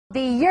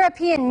The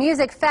European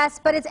Music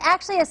Fest, but it's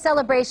actually a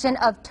celebration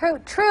of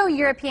true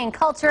European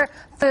culture,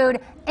 food,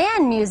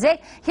 and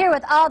music. Here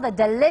with all the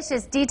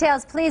delicious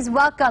details, please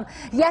welcome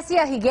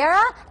Jessia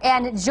Higuera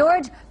and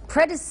George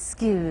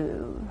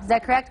Predescu. Is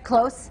that correct?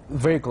 Close?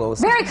 Very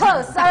close. Very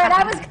close. All right,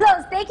 I was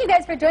close. Thank you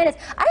guys for joining us.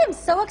 I am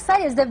so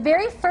excited. It's the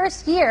very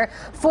first year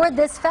for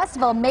this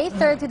festival, May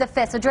 3rd through the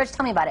 5th. So George,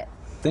 tell me about it.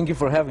 Thank you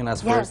for having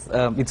us Yes.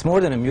 first. It's more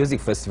than a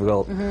music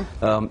festival.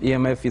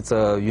 EMF, it's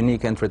a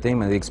unique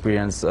entertainment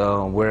experience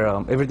where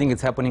everything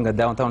is happening at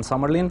downtown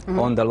Summerlin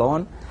on the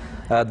lawn.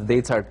 The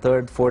dates are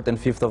 3rd, 4th, and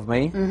 5th of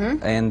May.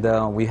 And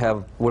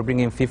we're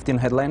bringing 15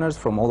 headliners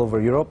from all over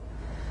Europe.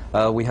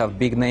 We have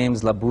big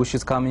names. La Bouche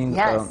is coming,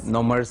 Yes.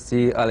 No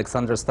Mercy,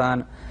 Alexandra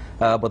Stan,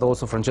 but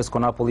also Francesco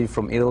Napoli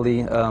from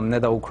Italy.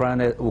 Neda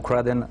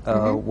Ukraden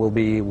will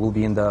be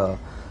in the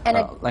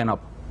lineup.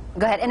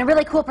 Go ahead. And a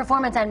really cool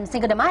performance on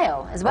Cinco de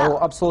Mayo as well. Oh,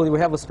 absolutely. We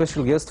have a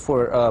special guest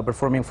for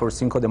performing for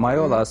Cinco de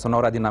Mayo, La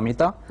Sonora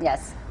Dinamita.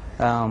 Yes.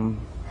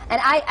 And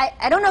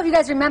I don't know if you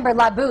guys remember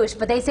La Bouche,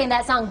 but they sang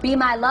that song, Be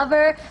My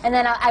Lover, and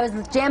then I was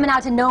jamming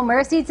out to No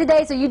Mercy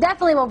today, so you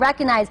definitely will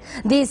recognize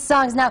these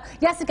songs. Now,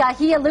 Jessica,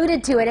 he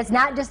alluded to it. It's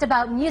not just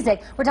about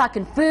music. We're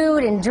talking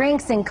food and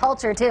drinks and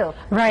culture, too.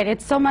 Right.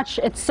 It's so much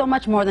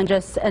more than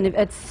just, and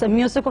it's a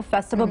musical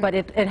festival, but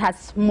it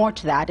has more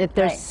to that.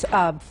 There's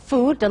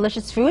food,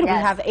 delicious food. Yes.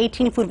 We have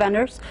 18 food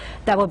vendors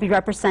that will be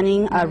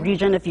representing a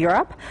region of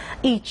Europe.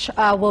 Each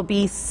will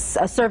be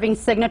serving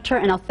signature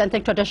and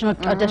authentic traditional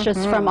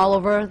dishes from all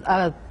over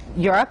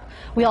Europe.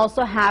 We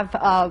also have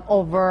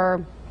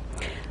over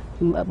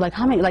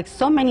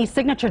so many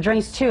signature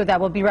drinks too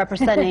that will be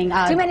representing.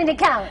 Too many to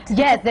count.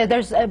 Yes,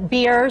 there's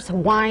beers,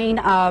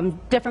 wine,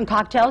 different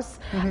cocktails.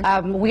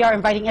 We are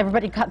inviting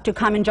everybody to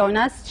come and join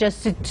us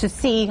just to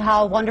see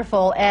how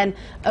wonderful and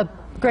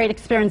great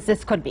experience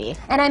this could be.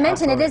 And I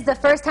mentioned it is the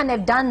first time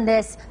they've done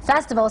this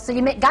festival, so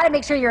you got to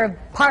make sure you're a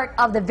part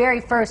of the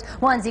very first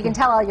one so you can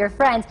tell all your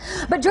friends.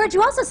 But George,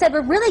 you also said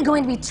we're really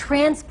going to be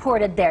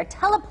transported there,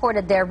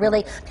 teleported there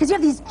really, because you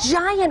have these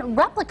giant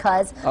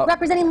replicas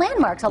representing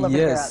landmarks all over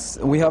Europe. Yes,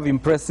 we have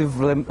impressive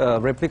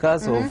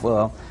replicas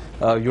of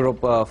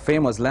Europe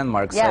famous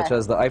landmarks such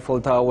as the Eiffel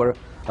Tower.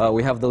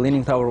 We have the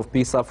Leaning Tower of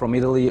Pisa from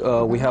Italy.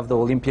 We have the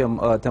Olympian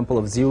Temple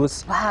of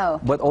Zeus. Wow.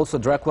 But also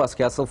Dracula's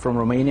Castle from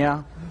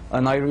Romania,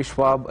 an Irish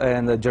pub,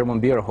 and a German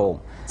beer hall.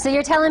 So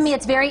you're telling me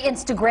it's very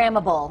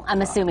Instagrammable,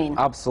 I'm assuming.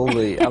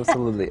 Absolutely,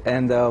 absolutely.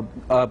 And Tower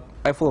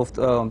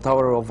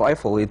of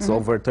Eiffel, it's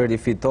over 30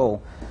 feet tall,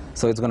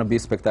 so it's going to be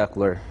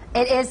spectacular.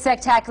 It is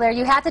spectacular.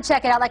 You have to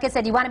check it out. Like I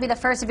said, you want to be the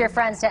first of your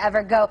friends to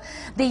ever go.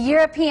 The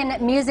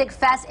European Music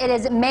Fest, it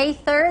is May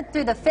 3rd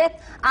through the 5th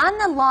on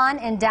the lawn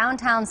in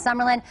downtown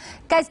Summerlin.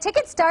 Guys,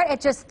 tickets start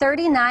at just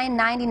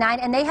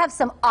 $39.99, and they have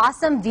some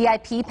awesome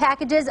VIP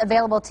packages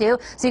available too,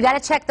 so you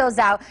got to check those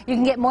out. You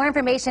can get more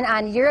information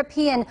on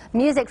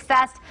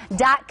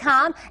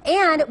EuropeanMusicFest.com,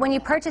 and when you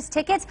purchase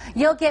tickets,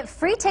 you'll get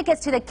free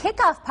tickets to the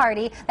kickoff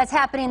party that's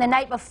happening the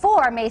night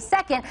before, May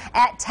 2nd,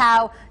 at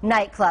Tao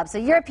Nightclub. So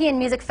European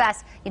Music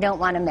Fest, you don't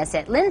want to miss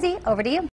it. Lindsay, over to you.